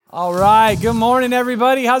All right, good morning,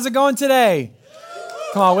 everybody. How's it going today?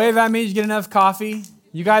 Come on, wave at me. Did you get enough coffee?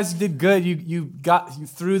 You guys did good. You got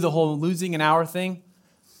through the whole losing an hour thing.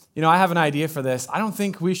 You know, I have an idea for this. I don't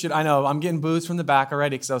think we should, I know, I'm getting boos from the back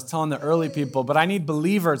already because I was telling the early people, but I need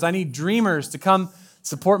believers, I need dreamers to come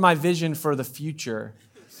support my vision for the future.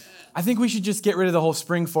 I think we should just get rid of the whole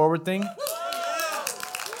spring forward thing.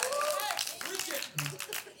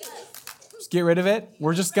 Just get rid of it.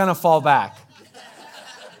 We're just going to fall back.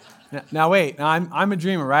 Now wait, I'm a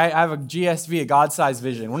dreamer, right? I have a GSV, a God-sized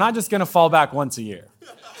vision. We're not just going to fall back once a year.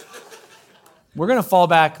 We're going to fall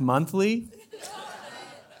back monthly,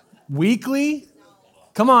 weekly.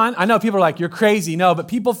 Come on. I know people are like, you're crazy. No, but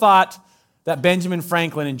people thought that Benjamin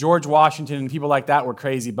Franklin and George Washington and people like that were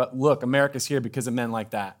crazy. But look, America's here because of men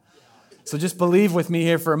like that. So just believe with me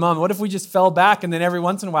here for a moment. What if we just fell back and then every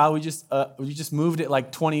once in a while we just moved it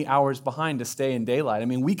like 20 hours behind to stay in daylight? I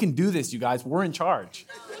mean, we can do this, you guys. We're in charge.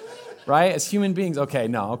 Right? As human beings. Okay.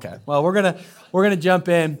 Well, we're gonna jump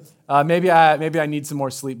in. Maybe I need some more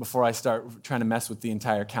sleep before I start trying to mess with the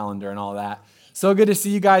entire calendar and all that. So good to see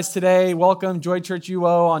you guys today. Welcome, Joy Church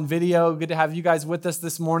UO on video. Good to have you guys with us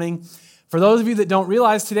this morning. For those of you that don't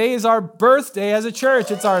realize, today is our birthday as a church.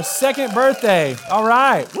 It's our second birthday. All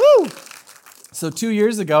right. Woo! So 2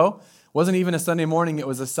 years ago, wasn't even a Sunday morning. It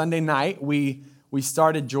was a Sunday night. We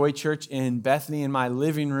started Joy Church in Bethany in my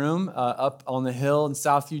living room up on the hill in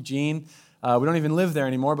South Eugene. We don't even live there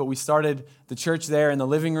anymore, but we started the church there in the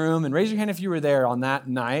living room. And raise your hand if you were there on that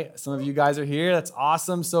night. Some of you guys are here. That's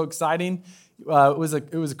awesome. So exciting. It was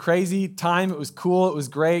a crazy time. It was cool. It was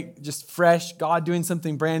great. Just fresh. God doing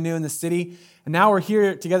something brand new in the city. And now we're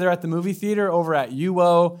here together at the movie theater over at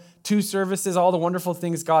UO. 2 services, all the wonderful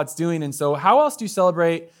things God's doing. And so how else do you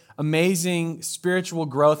celebrate amazing spiritual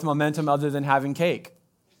growth momentum other than having cake?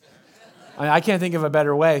 I can't think of a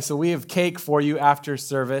better way. So we have cake for you after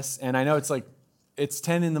service. And I know it's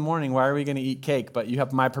 10 in the morning. Why are we going to eat cake? But you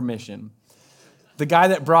have my permission. The guy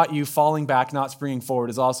that brought you falling back, not springing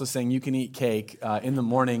forward, is also saying you can eat cake in the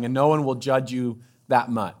morning and no one will judge you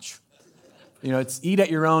that much. You know, it's eat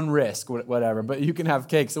at your own risk, whatever, but you can have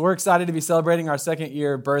cake. So we're excited to be celebrating our second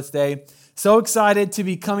year birthday. So excited to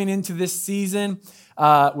be coming into this season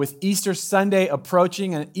with Easter Sunday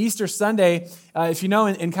approaching. And Easter Sunday, if you know,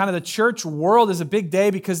 in kind of the church world is a big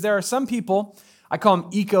day because there are some people, I call them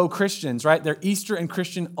eco-Christians, right? They're Easter and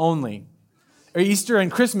Christian only. Or Easter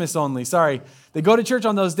and Christmas only, sorry. They go to church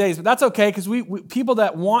on those days, but that's okay because we people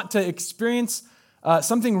that want to experience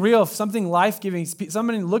something real, something life-giving,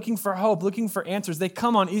 somebody looking for hope, looking for answers, they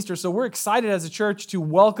come on Easter. So we're excited as a church to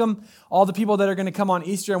welcome all the people that are going to come on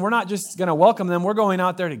Easter. And we're not just going to welcome them, we're going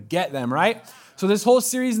out there to get them, right? So this whole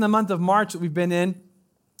series in the month of March that we've been in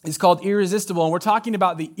is called Irresistible. And we're talking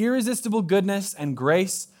about the irresistible goodness and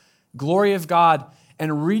grace, glory of God,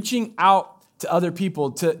 and reaching out to other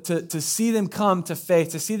people, to see them come to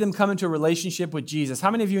faith, to see them come into a relationship with Jesus.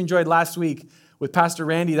 How many of you enjoyed last week with Pastor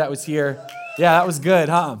Randy that was here? Yeah, that was good,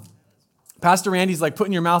 huh? Pastor Randy's like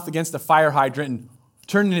putting your mouth against a fire hydrant and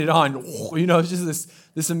turning it on. You know, it's just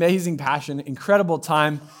this amazing passion, incredible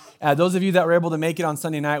time. Those of you that were able to make it on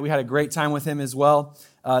Sunday night, we had a great time with him as well,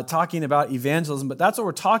 talking about evangelism. But that's what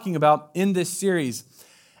we're talking about in this series.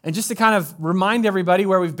 And just to kind of remind everybody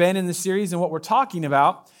where we've been in this series and what we're talking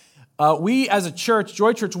about, we as a church,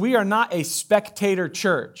 Joy Church, we are not a spectator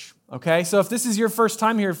church. Okay, so if this is your first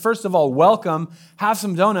time here, first of all, welcome, have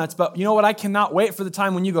some donuts. But you know what? I cannot wait for the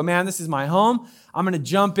time when you go, man, this is my home. I'm going to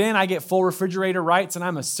jump in. I get full refrigerator rights, and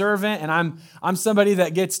I'm a servant, and I'm somebody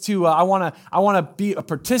that gets to. I want to be a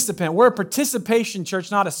participant. We're a participation church,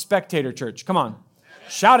 not a spectator church. Come on,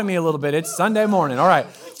 shout at me a little bit. It's Sunday morning. All right.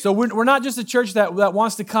 So we're not just a church that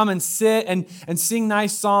wants to come and sit and sing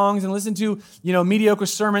nice songs and listen to, mediocre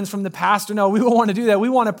sermons from the pastor. No, we don't want to do that. We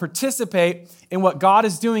want to participate in what God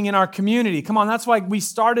is doing in our community. Come on, that's why we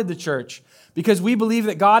started the church, because we believe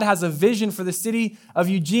that God has a vision for the city of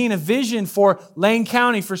Eugene, a vision for Lane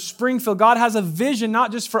County, for Springfield. God has a vision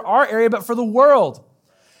not just for our area, but for the world.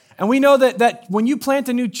 And we know that when you plant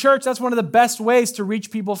a new church, that's one of the best ways to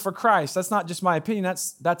reach people for Christ. That's not just my opinion.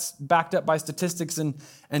 That's backed up by statistics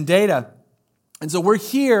and data. And so we're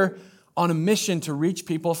here on a mission to reach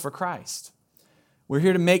people for Christ. We're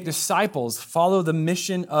here to make disciples, follow the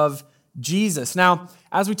mission of Jesus. Now,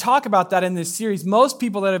 as we talk about that in this series, most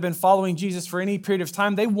people that have been following Jesus for any period of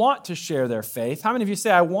time, they want to share their faith. How many of you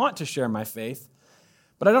say, I want to share my faith,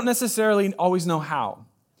 but I don't necessarily always know how?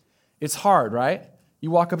 It's hard, right? You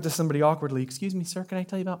walk up to somebody awkwardly, excuse me, sir, can I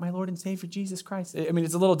tell you about my Lord and Savior, Jesus Christ? I mean,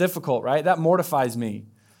 it's a little difficult, right? That mortifies me.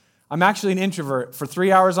 I'm actually an introvert. For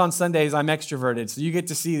 3 hours on Sundays, I'm extroverted. So you get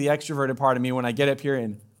to see the extroverted part of me when I get up here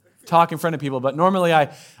and talk in front of people, but normally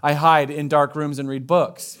I hide in dark rooms and read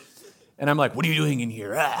books. And I'm like, what are you doing in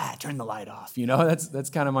here? Turn the light off. That's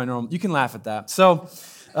kind of my normal. You can laugh at that. So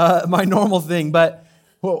my normal thing, but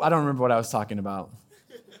I don't remember what I was talking about.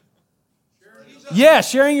 Yeah,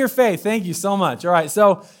 sharing your faith. Thank you so much. All right,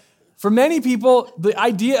 so for many people, the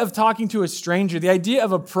idea of talking to a stranger, the idea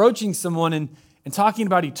of approaching someone and talking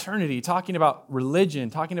about eternity, talking about religion,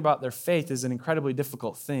 talking about their faith is an incredibly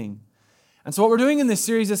difficult thing. And so what we're doing in this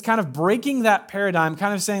series is kind of breaking that paradigm,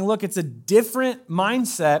 kind of saying, look, it's a different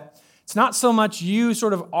mindset. It's not so much you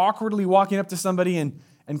sort of awkwardly walking up to somebody and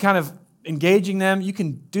kind of engaging them. You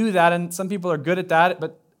can do that, and some people are good at that,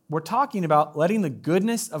 but we're talking about letting the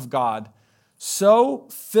goodness of God so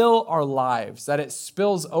fill our lives that it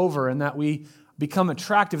spills over and that we become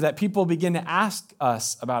attractive, that people begin to ask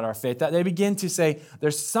us about our faith, that they begin to say,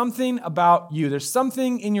 there's something about you, there's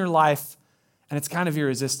something in your life, and it's kind of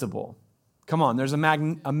irresistible. Come on, there's a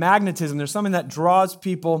magnetism, there's something that draws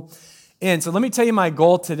people in. So let me tell you my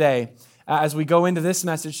goal today as we go into this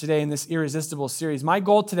message today in this Irresistible series. My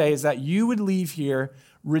goal today is that you would leave here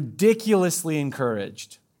ridiculously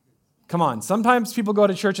encouraged. Come on, sometimes people go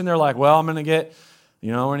to church and they're like, well, I'm going to get,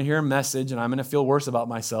 we're going to hear a message and I'm going to feel worse about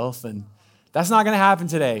myself. And that's not going to happen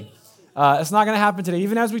today. It's not going to happen today.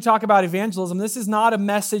 Even as we talk about evangelism, this is not a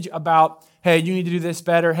message about, hey, you need to do this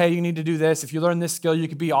better. Hey, you need to do this. If you learn this skill, you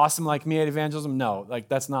could be awesome like me at evangelism. No,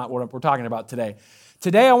 that's not what we're talking about today.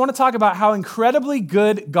 Today, I want to talk about how incredibly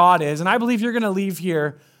good God is. And I believe you're going to leave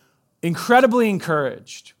here incredibly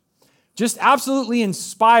encouraged. Just absolutely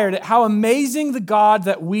inspired at how amazing the God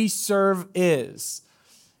that we serve is.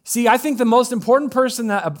 See, I think the most important person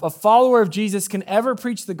that a follower of Jesus can ever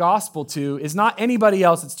preach the gospel to is not anybody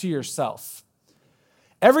else, it's to yourself.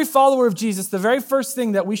 Every follower of Jesus, the very first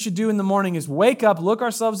thing that we should do in the morning is wake up, look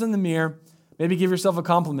ourselves in the mirror, maybe give yourself a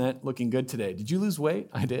compliment, looking good today. Did you lose weight?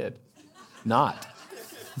 I did. Not.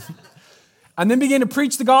 And then begin to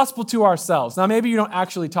preach the gospel to ourselves. Now, maybe you don't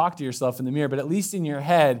actually talk to yourself in the mirror, but at least in your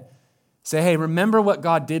head, say, hey, remember what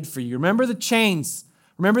God did for you. Remember the chains.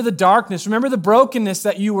 Remember the darkness. Remember the brokenness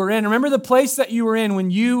that you were in. Remember the place that you were in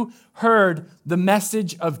when you heard the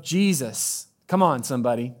message of Jesus. Come on,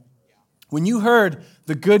 somebody. When you heard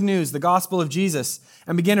the good news, the gospel of Jesus,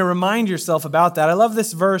 and begin to remind yourself about that. I love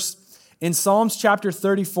this verse in Psalms chapter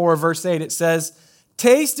 34, verse 8. It says,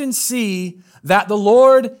 taste and see that the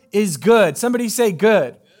Lord is good. Somebody say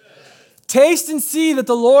good. Taste and see that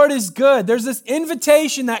the Lord is good. There's this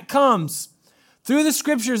invitation that comes through the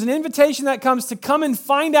scriptures, an invitation that comes to come and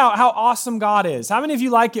find out how awesome God is. How many of you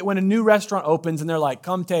like it when a new restaurant opens and they're like,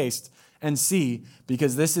 come taste and see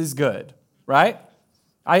because this is good, right?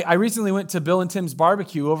 I recently went to Bill and Tim's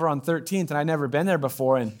Barbecue over on 13th and I'd never been there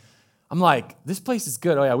before. And I'm like, this place is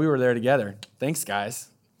good. Oh yeah, we were there together. Thanks, guys.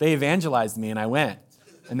 They evangelized me and I went.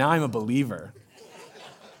 And now I'm a believer.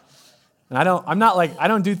 And I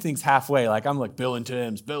don't do things halfway. Like I'm like, Bill and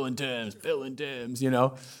Tim's. So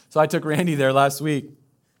I took Randy there last week.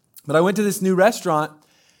 But I went to this new restaurant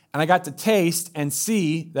and I got to taste and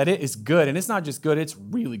see that it is good. And it's not just good, it's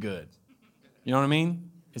really good. You know what I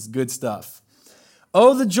mean? It's good stuff.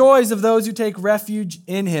 Oh, the joys of those who take refuge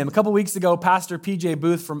in him. A couple weeks ago, Pastor PJ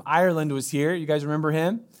Booth from Ireland was here. You guys remember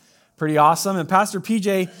him? Pretty awesome. And Pastor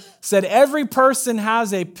PJ said every person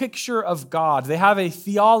has a picture of God. They have a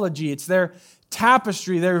theology. It's their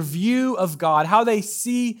tapestry, their view of God, how they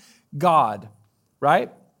see God,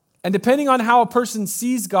 right? And depending on how a person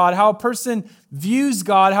sees God, how a person views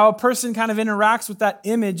God, how a person kind of interacts with that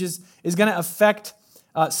image is going to affect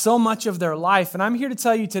so much of their life. And I'm here to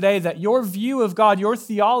tell you today that your view of God, your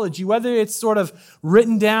theology, whether it's sort of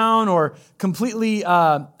written down or completely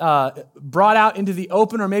brought out into the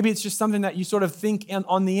open, or maybe it's just something that you sort of think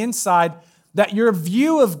on the inside, that your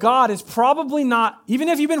view of God is probably not, even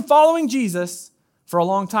if you've been following Jesus for a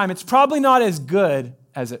long time, it's probably not as good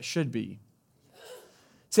as it should be.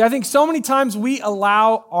 See, I think so many times we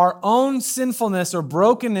allow our own sinfulness or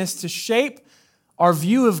brokenness to shape our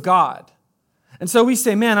view of God. And so we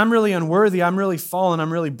say, man, I'm really unworthy, I'm really fallen,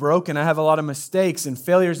 I'm really broken, I have a lot of mistakes and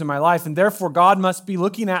failures in my life, and therefore God must be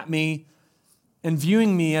looking at me and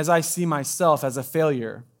viewing me as I see myself, as a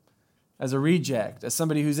failure, as a reject, as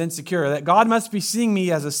somebody who's insecure, that God must be seeing me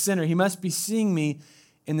as a sinner. He must be seeing me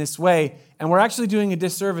in this way. And we're actually doing a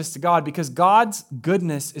disservice to God because God's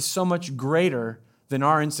goodness is so much greater than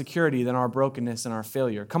our insecurity, than our brokenness and our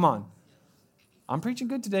failure. Come on. I'm preaching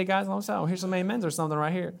good today, guys. I'll hear some amens or something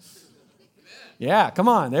right here. Yeah, come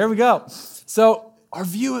on. There we go. So our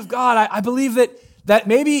view of God, I believe that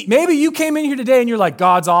maybe you came in here today and you're like,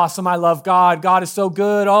 God's awesome. I love God. God is so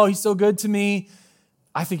good. Oh, he's so good to me.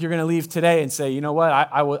 I think you're going to leave today and say, you know what,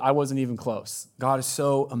 I wasn't even close. God is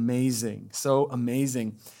so amazing, so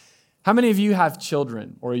amazing. How many of you have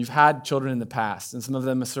children, or you've had children in the past, and some of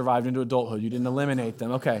them have survived into adulthood? You didn't eliminate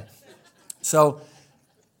them. Okay. So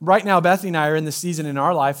right now, Bethany and I are in the season in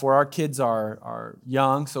our life where our kids are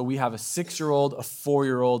young. So we have a 6-year-old, a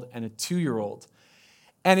 4-year-old, and a 2-year-old.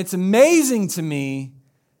 And it's amazing to me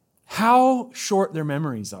how short their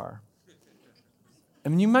memories are. I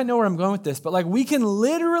mean, you might know where I'm going with this, but like we can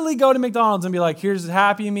literally go to McDonald's and be like, here's a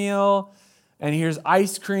Happy Meal, and here's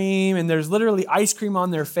ice cream, and there's literally ice cream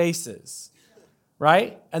on their faces,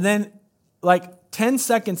 right? And then like 10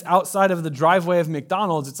 seconds outside of the driveway of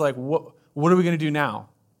McDonald's, it's like, what are we going to do now?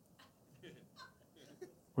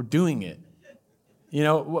 We're doing it. You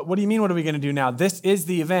know, what do you mean, what are we going to do now? This is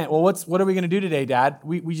the event. Well, what are we going to do today, Dad?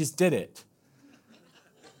 We just did it.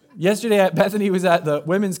 Yesterday, Bethany was at the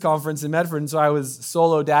women's conference in Medford, and so I was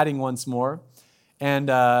solo dadding once more,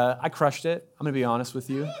 and I crushed it. I'm going to be honest with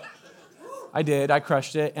you. I did. I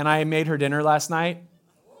crushed it. And I made her dinner last night,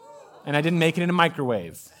 and I didn't make it in a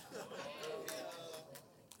microwave.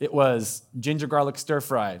 It was ginger garlic stir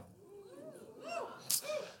fry.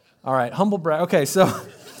 All right, humble brag. Okay, so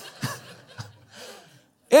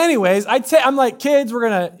anyways, I'm like, kids, we're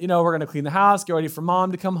gonna clean the house, get ready for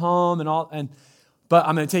mom to come home, but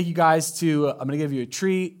I'm gonna take you guys I'm gonna give you a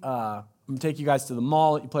treat. I'm gonna take you guys to the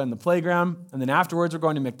mall, let you play on the playground, and then afterwards we're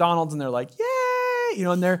going to McDonald's, and they're like, yay,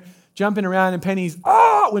 and they're jumping around, and Penny's,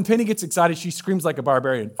 when Penny gets excited, she screams like a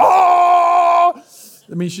barbarian. I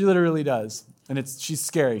mean, she literally does, and she's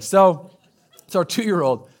scary. So it's our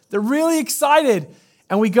 2-year-old. They're really excited,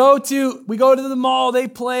 and we go to the mall. They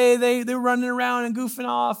play. They're running around and goofing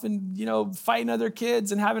off, and fighting other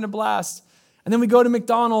kids and having a blast. And then we go to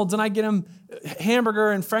McDonald's, and I get them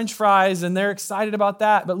hamburger and French fries, and they're excited about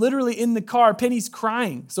that. But literally in the car, Penny's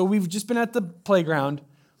crying. So we've just been at the playground.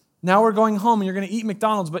 Now we're going home, and you're going to eat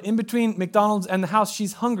McDonald's. But in between McDonald's and the house,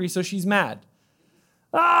 she's hungry, so she's mad.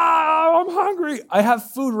 I'm hungry. I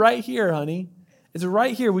have food right here, honey. It's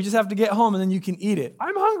right here. We just have to get home, and then you can eat it.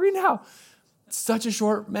 I'm hungry now. It's such a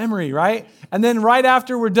short memory, right? And then right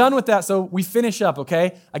after we're done with that, so we finish up,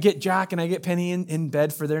 okay? I get Jack and I get Penny in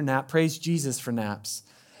bed for their nap. Praise Jesus for naps.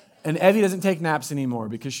 And Evie doesn't take naps anymore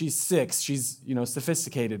because she's 6. She's,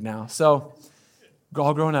 sophisticated now. So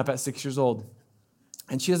all grown up at 6 years old.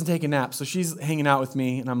 And she doesn't take a nap. So she's hanging out with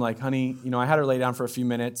me, and I'm like, honey, I had her lay down for a few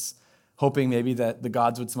minutes, hoping maybe that the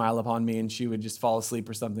gods would smile upon me and she would just fall asleep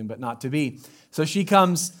or something, but not to be. So she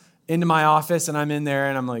comes into my office, and I'm in there,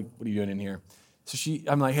 and I'm like, what are you doing in here? So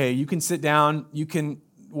I'm like, hey, you can sit down, you can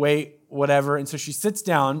wait, whatever. And so she sits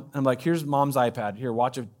down, and I'm like, here's mom's iPad. Here,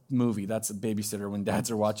 watch a movie. That's a babysitter when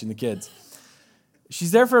dads are watching the kids.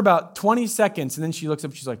 She's there for about 20 seconds, and then she looks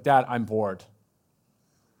up, she's like, Dad, I'm bored.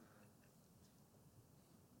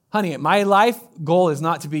 Honey, my life goal is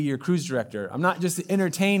not to be your cruise director. I'm not just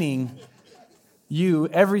entertaining you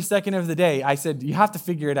every second of the day. I said, you have to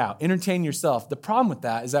figure it out. Entertain yourself. The problem with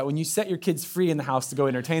that is that when you set your kids free in the house to go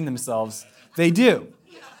entertain themselves, they do.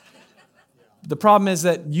 The problem is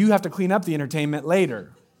that you have to clean up the entertainment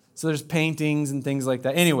later. So there's paintings and things like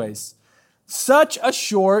that. Anyways, such a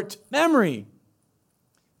short memory.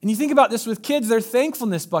 And you think about this with kids, their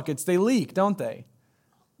thankfulness buckets, they leak, don't they?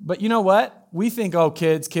 But you know what? We think, oh,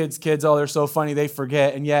 kids, oh, they're so funny, they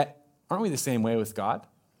forget. And yet, aren't we the same way with God?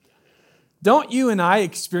 Don't you and I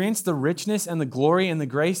experience the richness and the glory and the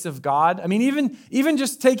grace of God? I mean, even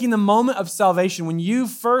just taking the moment of salvation, when you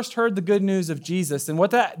first heard the good news of Jesus and what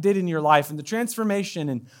that did in your life and the transformation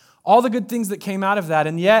and all the good things that came out of that.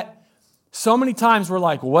 And yet, so many times we're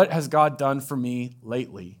like, what has God done for me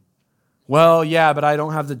lately? Well, yeah, but I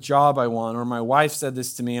don't have the job I want, or my wife said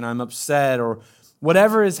this to me and I'm upset, or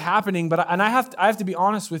whatever is happening. I have to be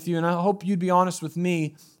honest with you, and I hope you'd be honest with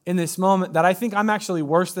me in this moment, that I think I'm actually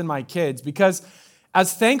worse than my kids, because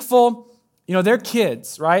as thankful, they're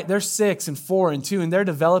kids, right? They're 6 and 4 and 2, and they're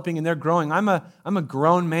developing and they're growing. I'm a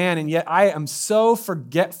grown man, and yet I am so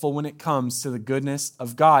forgetful when it comes to the goodness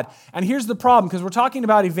of God. And here's the problem, because we're talking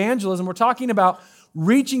about evangelism, we're talking about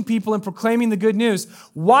reaching people and proclaiming the good news.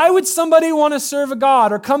 Why would somebody want to serve a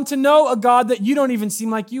God or come to know a God that you don't even seem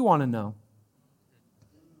like you want to know?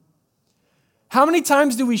 How many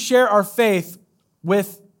times do we share our faith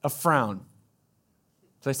with a frown?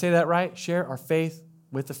 Did I say that right? Share our faith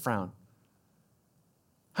with a frown.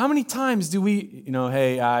 How many times do we,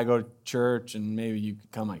 hey, I go to church and maybe you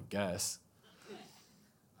could come, I guess.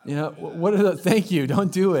 Thank you.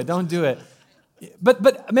 Don't do it.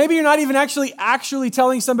 But maybe you're not even actually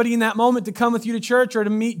telling somebody in that moment to come with you to church or to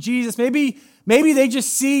meet Jesus. Maybe they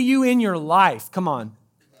just see you in your life. Come on.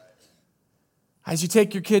 As you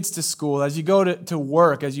take your kids to school, as you go to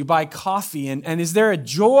work, as you buy coffee, and is there a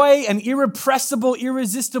joy, an irrepressible,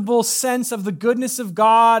 irresistible sense of the goodness of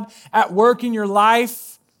God at work in your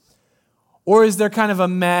life? Or is there kind of a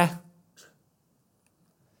meh?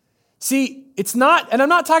 See, it's not, and I'm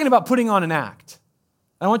not talking about putting on an act.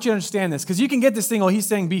 I want you to understand this, because you can get this thing, he's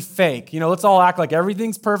saying be fake. Let's all act like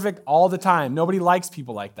everything's perfect all the time. Nobody likes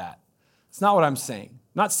people like that. It's not what I'm saying. I'm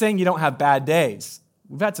not saying you don't have bad days.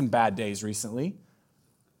 We've had some bad days recently.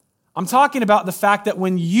 I'm talking about the fact that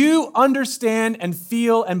when you understand and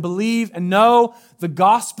feel and believe and know the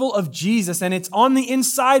gospel of Jesus and it's on the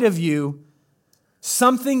inside of you,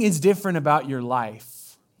 something is different about your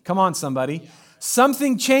life. Come on, somebody.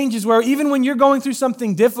 Something changes where even when you're going through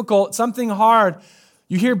something difficult, something hard,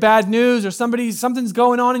 you hear bad news or something's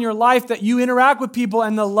going on in your life that you interact with people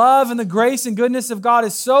and the love and the grace and goodness of God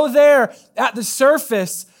is so there at the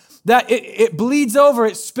surface that it bleeds over,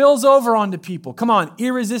 it spills over onto people. Come on,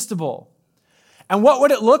 irresistible. And what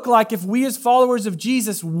would it look like if we as followers of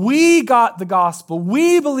Jesus, we got the gospel,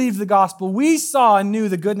 we believed the gospel, we saw and knew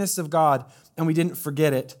the goodness of God, and we didn't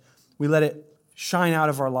forget it. We let it shine out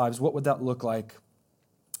of our lives. What would that look like?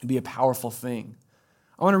 It'd be a powerful thing.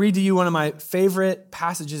 I want to read to you one of my favorite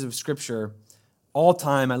passages of Scripture all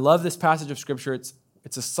time. I love this passage of Scripture. It's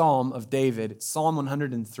a psalm of David. It's Psalm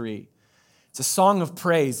 103. It's a song of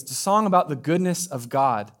praise. It's a song about the goodness of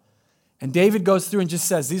God. And David goes through and just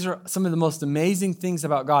says, these are some of the most amazing things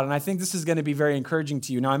about God. And I think this is going to be very encouraging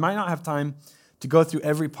to you. Now, I might not have time to go through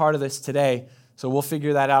every part of this today, so we'll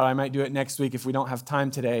figure that out. I might do it next week if we don't have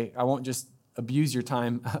time today. I won't just abuse your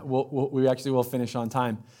time. We actually will finish on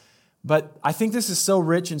time. But I think this is so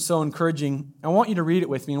rich and so encouraging. I want you to read it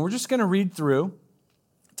with me. And we're just going to read through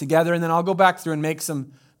together, and then I'll go back through and make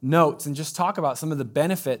some notes and just talk about some of the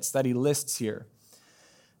benefits that he lists here.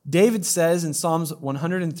 David says in Psalms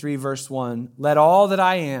 103, verse 1, "Let all that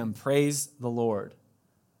I am praise the Lord."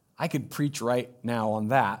 I could preach right now on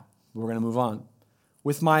that. We're going to move on.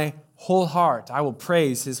 "With my whole heart, I will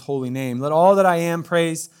praise his holy name. Let all that I am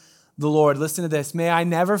praise the Lord." Listen to this. "May I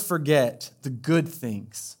never forget the good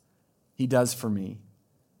things he does for me.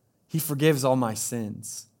 He forgives all my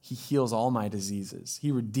sins. He heals all my diseases.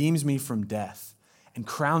 He redeems me from death and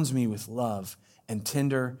crowns me with love and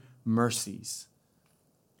tender mercies.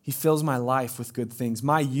 He fills my life with good things.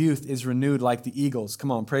 My youth is renewed like the eagles." Come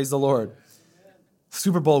on, praise the Lord.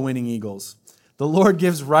 Super Bowl winning Eagles. "The Lord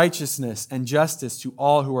gives righteousness and justice to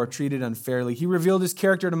all who are treated unfairly. He revealed his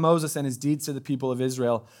character to Moses and his deeds to the people of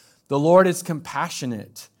Israel. The Lord is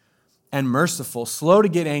compassionate and merciful, slow to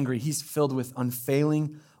get angry. He's filled with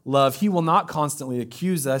unfailing love. He will not constantly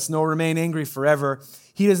accuse us, nor remain angry forever.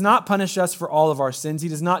 He does not punish us for all of our sins. He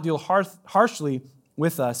does not deal harshly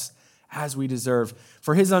with us as we deserve.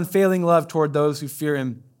 For his unfailing love toward those who fear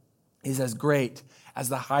him is as great as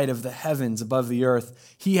the height of the heavens above the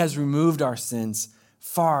earth. He has removed our sins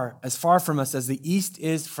far from us as the east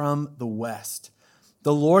is from the west.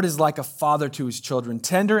 The Lord is like a father to his children,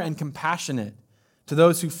 tender and compassionate to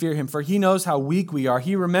those who fear him, for he knows how weak we are.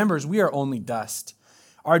 He remembers we are only dust.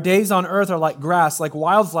 Our days on earth are like grass, like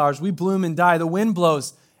wildflowers. We bloom and die. The wind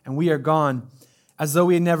blows and we are gone, as though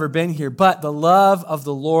we had never been here. But the love of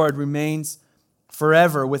the Lord remains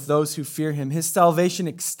forever with those who fear him. His salvation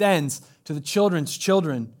extends to the children's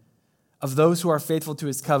children of those who are faithful to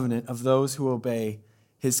his covenant, of those who obey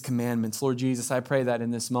his commandments." Lord Jesus, I pray that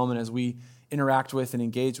in this moment as we interact with and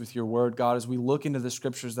engage with your word, God, as we look into the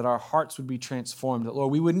scriptures, that our hearts would be transformed. That,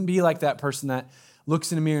 Lord, we wouldn't be like that person that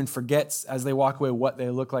looks in a mirror and forgets as they walk away what they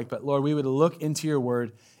look like. But Lord, we would look into your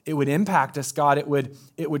word. It would impact us, God. It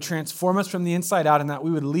would transform us from the inside out, and that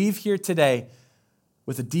we would leave here today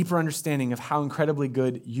with a deeper understanding of how incredibly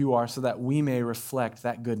good you are, so that we may reflect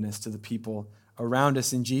that goodness to the people around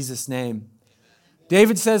us in Jesus' name.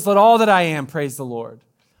 David says, "Let all that I am praise the Lord."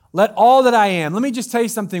 Let all that I am. Let me just tell you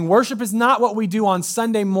something. Worship is not what we do on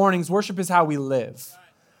Sunday mornings. Worship is how we live.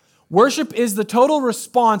 Worship is the total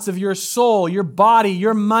response of your soul, your body,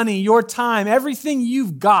 your money, your time. Everything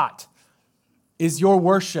you've got is your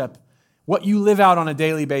worship, what you live out on a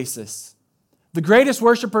daily basis. The greatest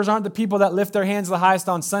worshipers aren't the people that lift their hands the highest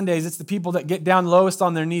on Sundays. It's the people that get down lowest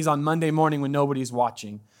on their knees on Monday morning when nobody's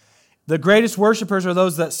watching. The greatest worshipers are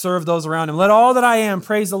those that serve those around him. Let all that I am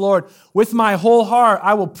praise the Lord. With my whole heart,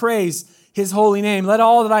 I will praise his holy name. Let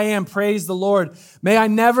all that I am praise the Lord. May I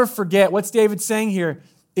never forget. What's David saying here?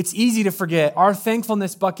 It's easy to forget. Our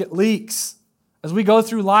thankfulness bucket leaks as we go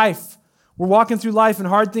through life. We're walking through life and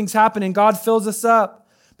hard things happen and God fills us up.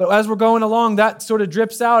 But as we're going along, that sort of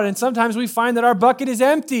drips out. And sometimes we find that our bucket is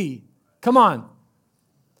empty. Come on.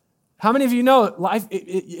 How many of you know life,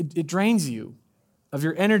 it drains you? of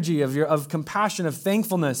your energy, of compassion, of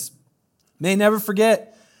thankfulness. May I never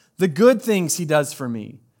forget the good things he does for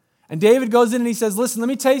me. And David goes in and he says, listen, let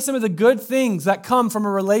me tell you some of the good things that come from a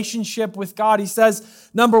relationship with God. He says,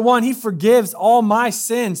 number one, he forgives all my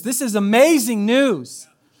sins. This is amazing news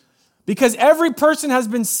because every person has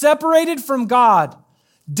been separated from God,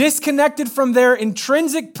 disconnected from their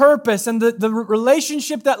intrinsic purpose and the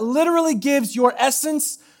relationship that literally gives your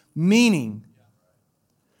essence meaning.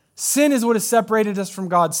 Sin is what has separated us from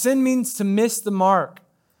God. Sin means to miss the mark.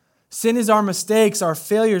 Sin is our mistakes, our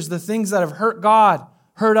failures, the things that have hurt God,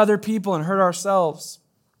 hurt other people, and hurt ourselves.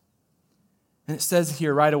 And it says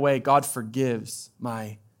here right away, God forgives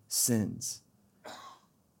my sins.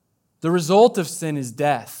 The result of sin is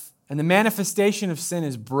death, and the manifestation of sin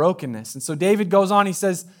is brokenness. And so David goes on, he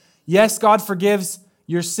says, yes, God forgives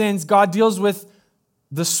your sins. God deals with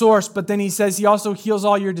the source, but then he says he also heals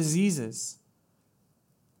all your diseases.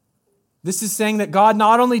 This is saying that God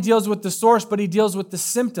not only deals with the source, but he deals with the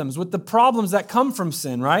symptoms, with the problems that come from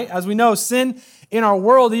sin, right? As we know, sin in our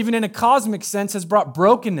world, even in a cosmic sense, has brought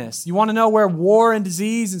brokenness. You want to know where war and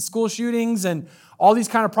disease and school shootings and all these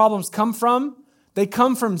kind of problems come from? They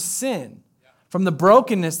come from sin, from the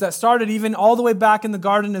brokenness that started even all the way back in the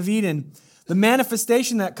Garden of Eden. The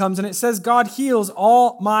manifestation that comes, and it says God heals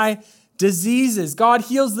all my diseases. God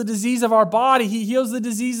heals the disease of our body. He heals the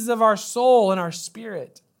diseases of our soul and our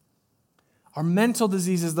spirit. Our mental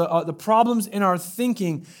diseases, the problems in our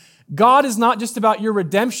thinking. God is not just about your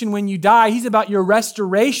redemption when you die. He's about your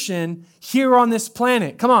restoration here on this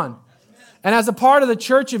planet. Come on. And as a part of the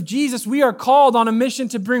church of Jesus, we are called on a mission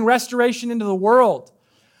to bring restoration into the world.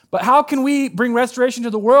 But how can we bring restoration to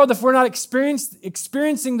the world if we're not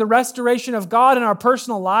experiencing the restoration of God in our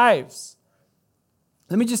personal lives?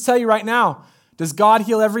 Let me just tell you right now, does God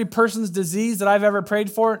heal every person's disease that I've ever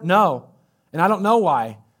prayed for? No. And I don't know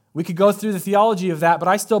why. We could go through the theology of that, but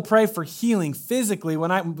I still pray for healing physically.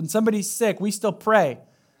 When somebody's sick, we still pray.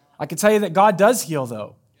 I can tell you that God does heal,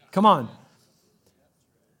 though. Come on.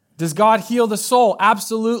 Does God heal the soul?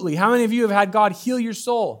 Absolutely. How many of you have had God heal your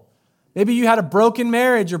soul? Maybe you had a broken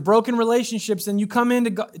marriage or broken relationships, and you come into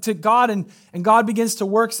God, and God begins to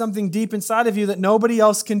work something deep inside of you that nobody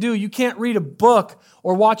else can do. You can't read a book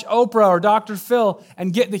or watch Oprah or Dr. Phil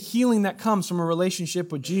and get the healing that comes from a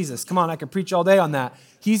relationship with Jesus. Come on, I could preach all day on that.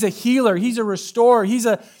 He's a healer. He's a restorer.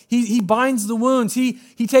 He binds the wounds.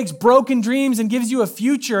 He takes broken dreams and gives you a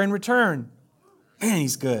future in return. Man,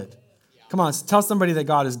 he's good. Come on, tell somebody that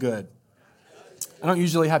God is good. I don't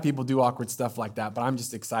usually have people do awkward stuff like that, but I'm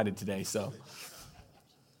just excited today, so.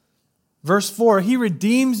 Verse 4, he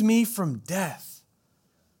redeems me from death.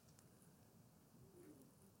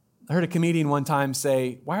 I heard a comedian one time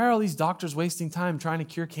say, why are all these doctors wasting time trying to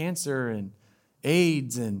cure cancer and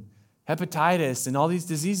AIDS and hepatitis and all these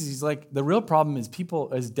diseases? He's like, the real problem is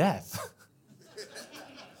death.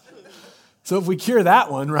 So if we cure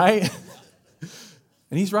that one, right?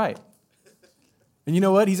 And he's right. And you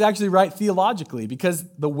know what? He's actually right theologically because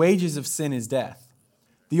the wages of sin is death.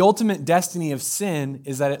 The ultimate destiny of sin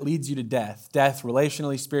is that it leads you to death. Death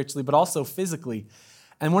relationally, spiritually, but also physically.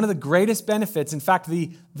 And one of the greatest benefits, in fact,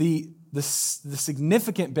 the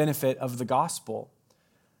significant benefit of the gospel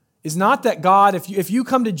is not that God, if you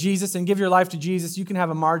come to Jesus and give your life to Jesus, you can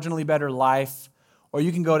have a marginally better life or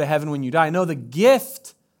you can go to heaven when you die. No, the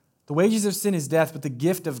gift, the wages of sin is death, but the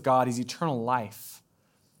gift of God is eternal life.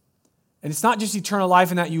 And it's not just eternal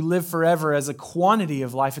life in that you live forever as a quantity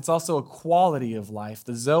of life. It's also a quality of life.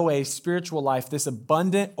 The Zoe, spiritual life, this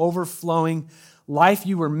abundant, overflowing life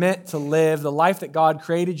you were meant to live, the life that God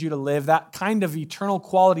created you to live, that kind of eternal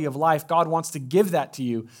quality of life, God wants to give that to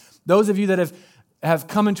you. Those of you that have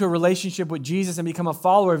come into a relationship with Jesus and become a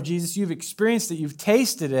follower of Jesus, you've experienced it, you've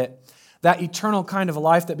tasted it, that eternal kind of a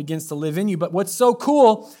life that begins to live in you. But what's so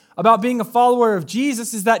cool about being a follower of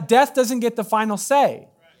Jesus is that death doesn't get the final say.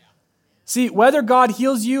 See, whether God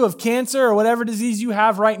heals you of cancer or whatever disease you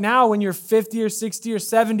have right now when you're 50 or 60 or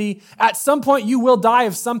 70, at some point you will die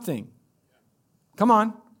of something. Come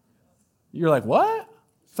on. You're like, what? I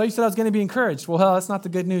thought you said I was going to be encouraged. Well, hell, that's not the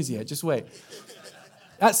good news yet. Just wait.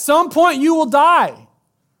 At some point you will die,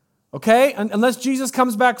 okay? Unless Jesus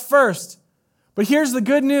comes back first. But here's the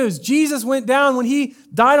good news. Jesus went down when he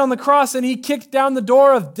died on the cross and he kicked down the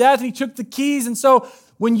door of death and he took the keys. And so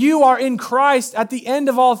when you are in Christ, at the end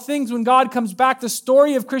of all things, when God comes back, the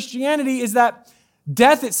story of Christianity is that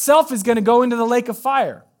death itself is going to go into the lake of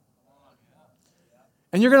fire.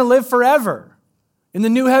 And you're going to live forever in the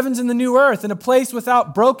new heavens and the new earth, in a place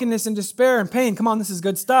without brokenness and despair and pain. Come on, this is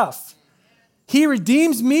good stuff. He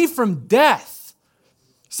redeems me from death.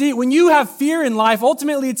 See, when you have fear in life,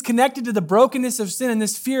 ultimately it's connected to the brokenness of sin and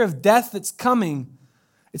this fear of death that's coming.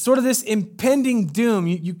 It's sort of this impending doom.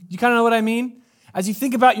 You kind of know what I mean? As you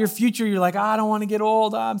think about your future, you're like, I don't want to get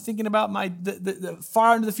old. I'm thinking about the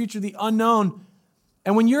far into the future, the unknown.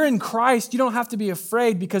 And when you're in Christ, you don't have to be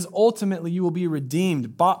afraid because ultimately you will be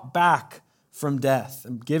redeemed, bought back from death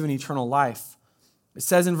and given eternal life. It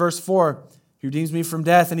says in verse 4, he redeems me from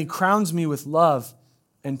death and he crowns me with love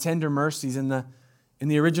and tender mercies. In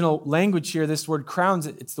the original language here, this word crowns,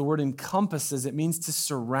 it's the word encompasses. It means to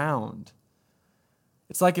surround.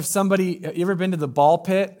 It's like if somebody, you ever been to the ball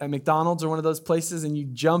pit at McDonald's or one of those places and you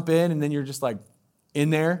jump in and then you're just like in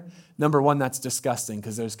there? Number one, that's disgusting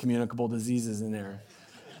because there's communicable diseases in there.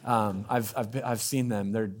 I've seen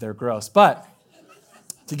them. They're gross. But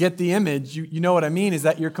to get the image, you know what I mean, is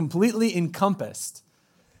that you're completely encompassed.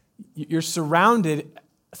 You're surrounded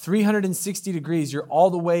 360 degrees. You're all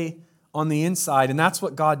the way on the inside. And that's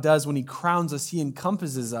what God does when he crowns us. He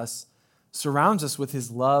encompasses us, surrounds us with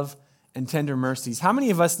his love and tender mercies. How many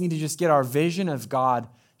of us need to just get our vision of God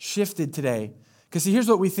shifted today? Because see, here's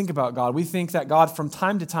what we think about God. We think that God from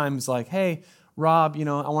time to time is like, hey, Rob, I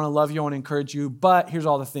want to love you, I want to encourage you, but here's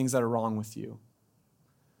all the things that are wrong with you.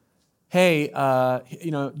 Hey,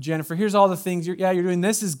 Jennifer, here's all the things, you're doing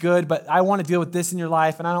this is good, but I want to deal with this in your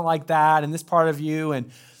life, and I don't like that, and this part of you.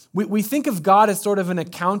 And we think of God as sort of an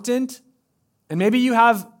accountant, and maybe you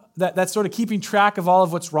have that sort of keeping track of all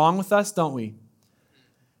of what's wrong with us, don't we?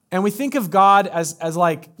 And we think of God as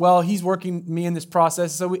like, well, he's working me in this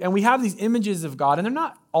process. And we have these images of God, and they're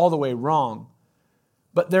not all the way wrong,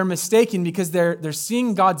 but they're mistaken because they're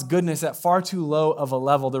seeing God's goodness at far too low of a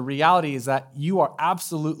level. The reality is that you are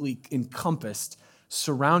absolutely encompassed,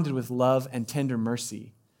 surrounded with love and tender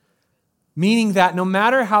mercy. Meaning that no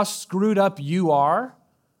matter how screwed up you are,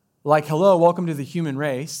 like, hello, welcome to the human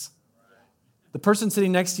race, the person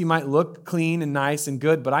sitting next to you might look clean and nice and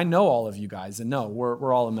good, but I know all of you guys, and no,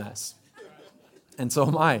 we're all a mess. And so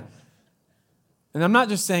am I. And I'm not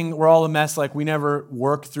just saying we're all a mess like we never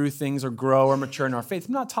work through things or grow or mature in our faith.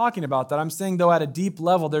 I'm not talking about that. I'm saying, though, at a deep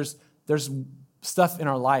level, there's stuff in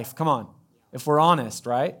our life, come on, if we're honest,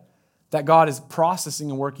 right, that God is processing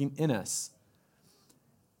and working in us.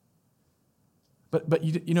 But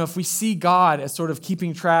if we see God as sort of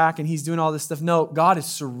keeping track and he's doing all this stuff, no, God is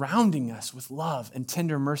surrounding us with love and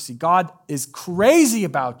tender mercy. God is crazy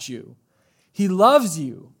about you. He loves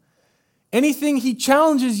you. Anything he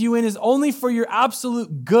challenges you in is only for your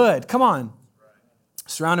absolute good. Come on.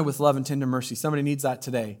 Surrounded with love and tender mercy. Somebody needs that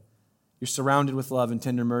today. You're surrounded with love and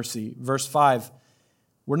tender mercy. Verse 5,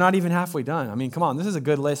 we're not even halfway done. I mean, come on, this is a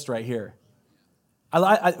good list right here.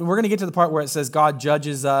 We're going to get to the part where it says God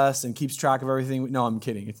judges us and keeps track of everything. No, I'm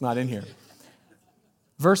kidding. It's not in here.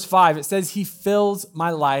 Verse 5, it says, he fills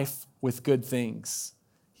my life with good things.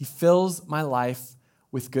 He fills my life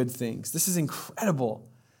with good things. This is incredible.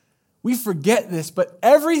 We forget this, but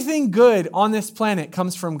everything good on this planet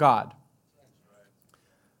comes from God.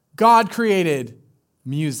 God created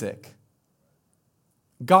music.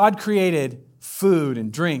 God created food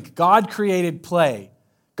and drink. God created play.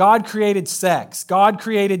 God created sex. God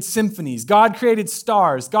created symphonies. God created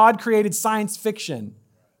stars. God created science fiction.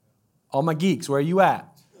 All my geeks, where are you at?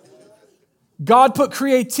 God put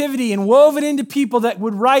creativity and wove it into people that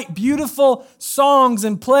would write beautiful songs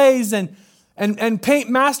and plays and paint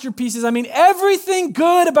masterpieces. I mean, everything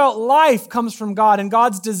good about life comes from God, and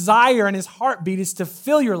God's desire and his heartbeat is to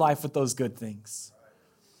fill your life with those good things.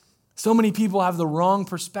 So many people have the wrong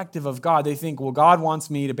perspective of God. They think, well, God wants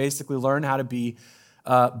me to basically learn how to be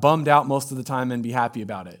bummed out most of the time and be happy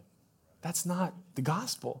about it. That's not the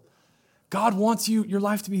gospel. God wants your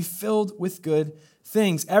life to be filled with good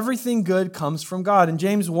things. Everything good comes from God. In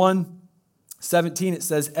James 1:17, it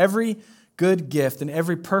says, every good gift and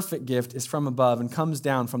every perfect gift is from above and comes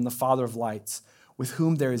down from the Father of lights, with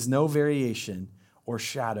whom there is no variation or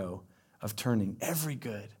shadow of turning. Every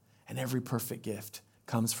good and every perfect gift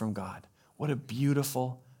comes from God. What a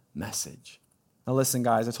beautiful message. Now listen,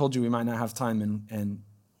 guys, I told you we might not have time and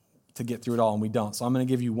to get through it all, and we don't. So I'm going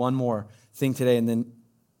to give you one more thing today, and then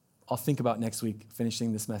I'll think about next week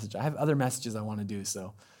finishing this message. I have other messages I want to do,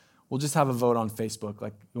 so we'll just have a vote on Facebook.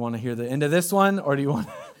 Like, you want to hear the end of this one, or do you want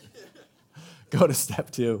to go to step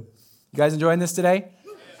 2? You guys enjoying this today?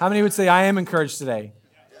 How many would say I am encouraged today?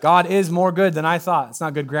 God is more good than I thought. It's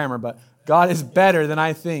not good grammar, but God is better than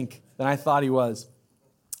I thought he was.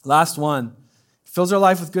 Last one. Fills our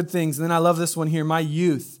life with good things. And then I love this one here. My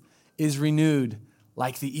youth is renewed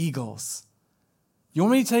like the eagles. You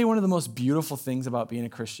want me to tell you one of the most beautiful things about being a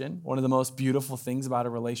Christian? One of the most beautiful things about a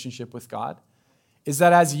relationship with God is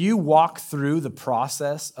that as you walk through the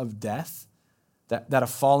process of death that a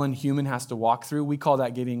fallen human has to walk through, we call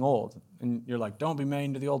that getting old. And you're like, don't be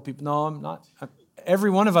mean to the old people. No, I'm not. Every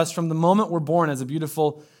one of us, from the moment we're born as a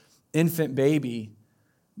beautiful infant baby,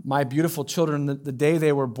 my beautiful children, the day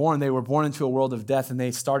they were born into a world of death, and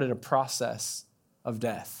they started a process of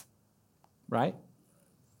death, right?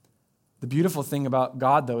 The beautiful thing about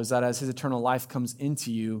God, though, is that as his eternal life comes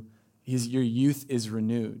into you, your youth is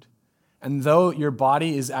renewed. And though your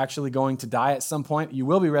body is actually going to die at some point, you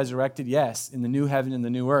will be resurrected, yes, in the new heaven and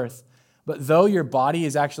the new earth. But though your body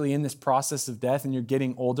is actually in this process of death and you're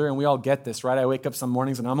getting older, and we all get this, right? I wake up some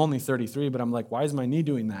mornings and I'm only 33, but I'm like, why is my knee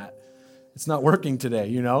doing that? It's not working today,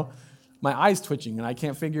 you know? My eye's twitching and I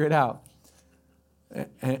can't figure it out.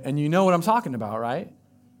 And you know what I'm talking about, right?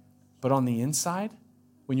 But on the inside,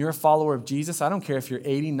 when you're a follower of Jesus, I don't care if you're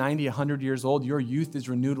 80, 90, 100 years old, your youth is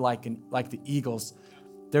renewed like the eagles.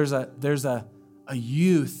 There's a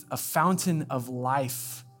youth, a fountain of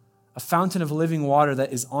life, a fountain of living water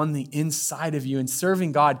that is on the inside of you, and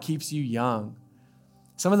serving God keeps you young.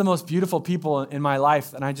 Some of the most beautiful people in my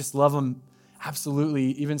life, and I just love them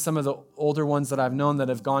absolutely, even some of the older ones that I've known that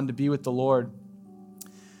have gone to be with the Lord.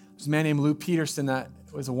 There's a man named Lou Peterson that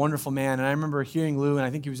was a wonderful man, and I remember hearing Lou, and I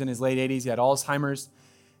think he was in his late 80s, he had Alzheimer's,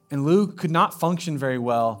 and Lou could not function very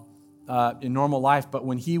well in normal life, but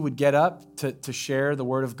when he would get up to share the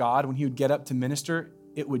word of God, when he would get up to minister,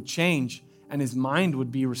 it would change, and his mind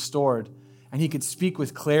would be restored, and he could speak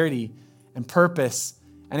with clarity and purpose.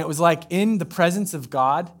 And it was like in the presence of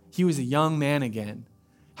God, he was a young man again.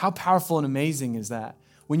 How powerful and amazing is that?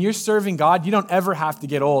 When you're serving God, you don't ever have to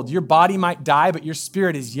get old. Your body might die, but your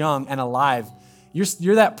spirit is young and alive.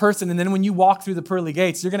 You're that person, and then when you walk through the pearly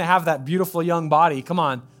gates, you're going to have that beautiful young body. Come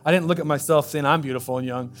on. I didn't look at myself saying I'm beautiful and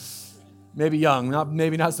young. Maybe young,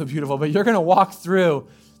 maybe not so beautiful, but you're going to walk through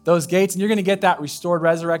those gates, and you're going to get that restored,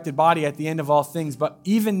 resurrected body at the end of all things. But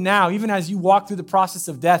even now, even as you walk through the process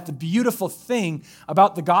of death, the beautiful thing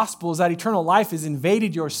about the gospel is that eternal life has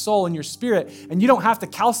invaded your soul and your spirit, and you don't have to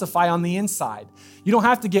calcify on the inside. You don't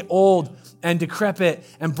have to get old and decrepit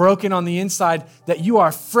and broken on the inside, that you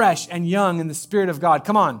are fresh and young in the Spirit of God.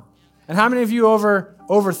 Come on. And how many of you over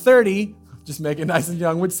 30, just make it nice and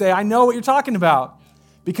young, would say, I know what you're talking about?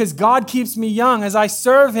 Because God keeps me young as I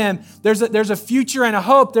serve him. There's a future and a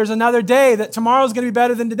hope. There's another day that tomorrow's going to be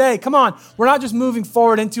better than today. Come on. We're not just moving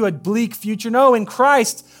forward into a bleak future. No, in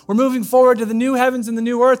Christ, we're moving forward to the new heavens and the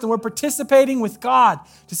new earth, and we're participating with God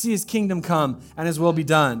to see his kingdom come and his will be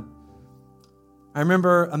done. I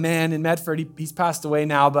remember a man in Medford. He's passed away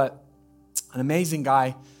now, but an amazing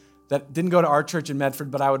guy that didn't go to our church in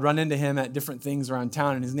Medford, but I would run into him at different things around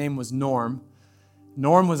town, and his name was Norm.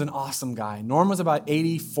 Norm was an awesome guy. Norm was about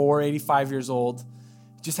 84, 85 years old.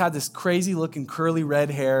 He just had this crazy looking curly red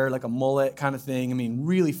hair, like a mullet kind of thing. I mean,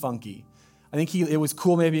 really funky. I think it was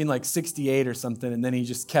cool maybe in like 68 or something, and then he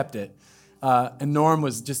just kept it. And Norm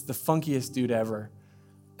was just the funkiest dude ever.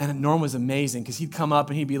 And Norm was amazing because he'd come up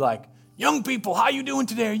and he'd be like, young people, how you doing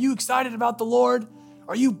today? Are you excited about the Lord?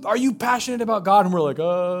 Are you passionate about God? And we're like,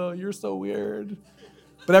 oh, you're so weird.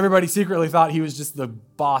 But everybody secretly thought he was just the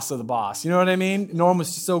boss of the boss. You know what I mean? Norm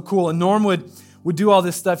was just so cool. And Norm would do all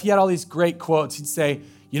this stuff. He had all these great quotes. He'd say,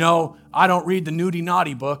 you know, I don't read the nudie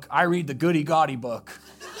naughty book. I read the goody gaudy book.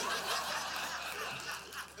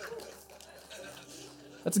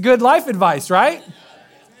 That's good life advice, right?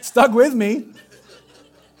 Stuck with me.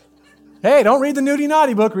 Hey, don't read the nudie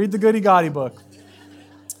naughty book. Read the goody gaudy book.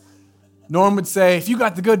 Norm would say, if you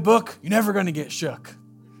got the good book, you're never going to get shook.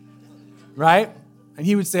 Right? And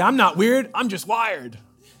he would say, I'm not weird, I'm just wired.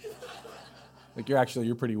 Like,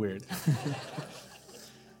 you're pretty weird.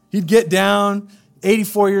 He'd get down,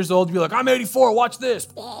 84 years old, he'd be like, I'm 84, watch this.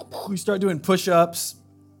 We start doing push-ups.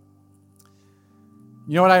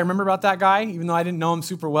 You know what I remember about that guy? Even though I didn't know him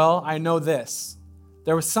super well, I know this.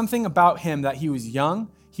 There was something about him that he was young,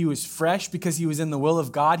 he was fresh because he was in the will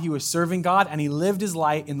of God, he was serving God, and he lived his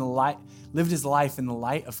life in the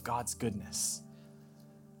light of God's goodness.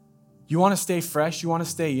 You want to stay fresh? You want to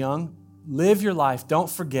stay young? Live your life. Don't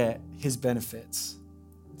forget his benefits.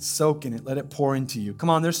 Soak in it. Let it pour into you. Come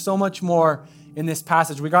on, there's so much more in this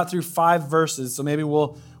passage. We got through 5 verses, so maybe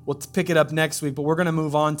we'll pick it up next week, but we're going to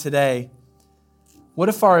move on today. What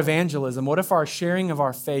if our evangelism, what if our sharing of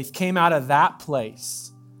our faith came out of that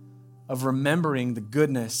place of remembering the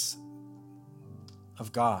goodness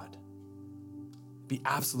of God? It'd be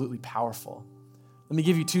absolutely powerful. Let me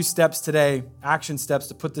give you 2 steps today, action steps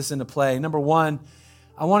to put this into play. Number 1,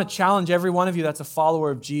 I want to challenge every one of you that's a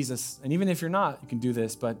follower of Jesus. And even if you're not, you can do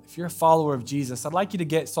this. But if you're a follower of Jesus, I'd like you to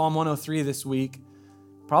get Psalm 103 this week.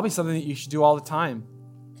 Probably something that you should do all the time.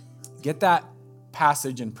 Get that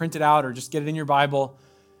passage and print it out or just get it in your Bible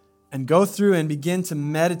and go through and begin to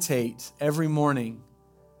meditate every morning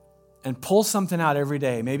and pull something out every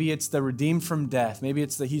day. Maybe it's the redeemed from death. Maybe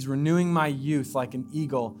it's the he's renewing my youth like an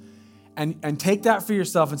eagle. And take that for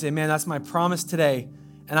yourself and say, man, that's my promise today.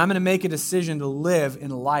 And I'm going to make a decision to live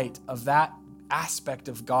in light of that aspect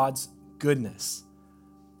of God's goodness.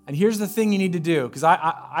 And here's the thing you need to do, because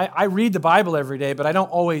I read the Bible every day, but I don't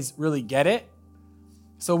always really get it.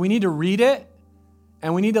 So we need to read it,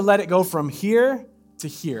 and we need to let it go from here to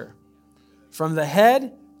here, from the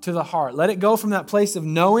head to the heart. Let it go from that place of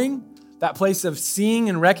knowing, that place of seeing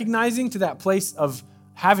and recognizing, to that place of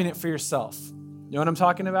having it for yourself. You know what I'm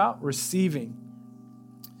talking about? Receiving.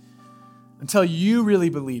 Until you really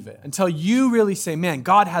believe it, until you really say, man,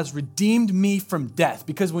 God has redeemed me from death.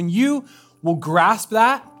 Because when you will grasp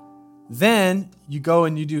that, then you go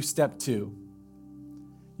and you do step 2.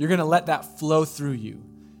 You're going to let that flow through you,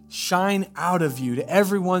 shine out of you to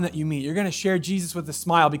everyone that you meet. You're going to share Jesus with a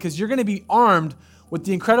smile because you're going to be armed with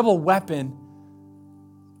the incredible weapon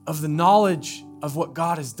of the knowledge of what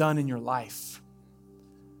God has done in your life.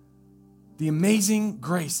 The amazing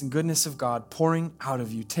grace and goodness of God pouring out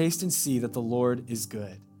of you. Taste and see that the Lord is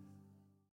good.